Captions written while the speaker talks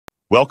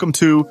Welcome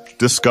to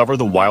Discover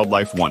the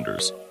Wildlife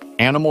Wonders,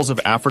 Animals of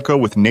Africa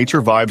with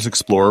Nature Vibes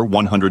Explorer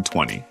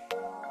 120.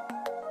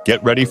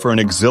 Get ready for an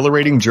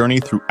exhilarating journey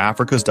through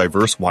Africa's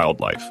diverse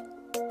wildlife.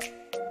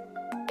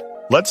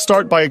 Let's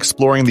start by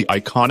exploring the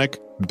iconic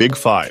Big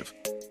Five.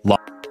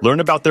 Learn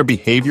about their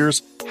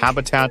behaviors,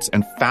 habitats,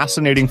 and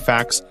fascinating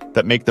facts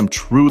that make them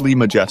truly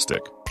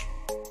majestic.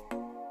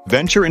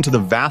 Venture into the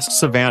vast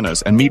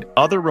savannas and meet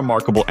other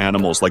remarkable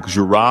animals like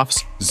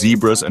giraffes,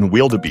 zebras, and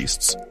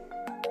wildebeests.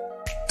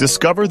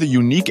 Discover the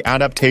unique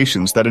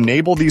adaptations that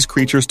enable these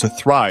creatures to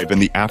thrive in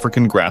the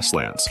African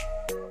grasslands.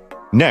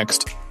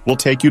 Next, we'll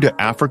take you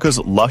to Africa's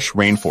lush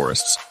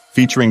rainforests,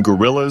 featuring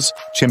gorillas,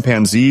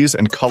 chimpanzees,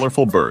 and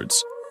colorful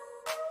birds.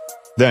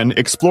 Then,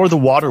 explore the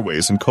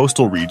waterways and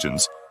coastal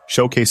regions,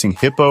 showcasing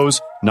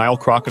hippos, Nile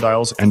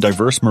crocodiles, and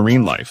diverse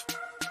marine life.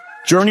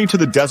 Journey to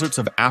the deserts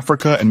of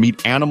Africa and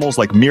meet animals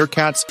like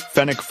meerkats,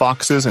 fennec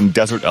foxes, and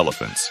desert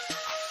elephants.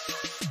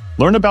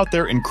 Learn about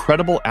their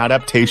incredible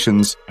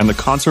adaptations and the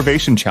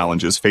conservation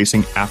challenges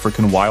facing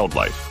African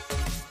wildlife.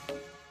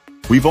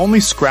 We've only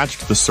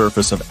scratched the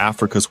surface of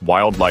Africa's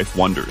wildlife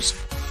wonders.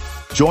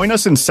 Join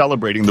us in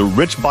celebrating the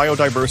rich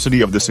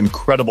biodiversity of this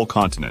incredible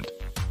continent.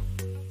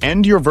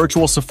 End your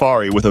virtual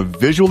safari with a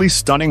visually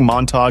stunning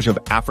montage of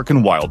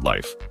African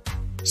wildlife.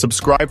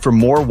 Subscribe for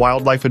more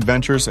wildlife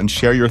adventures and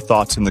share your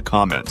thoughts in the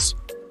comments.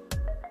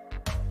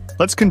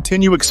 Let's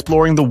continue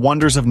exploring the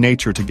wonders of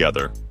nature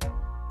together.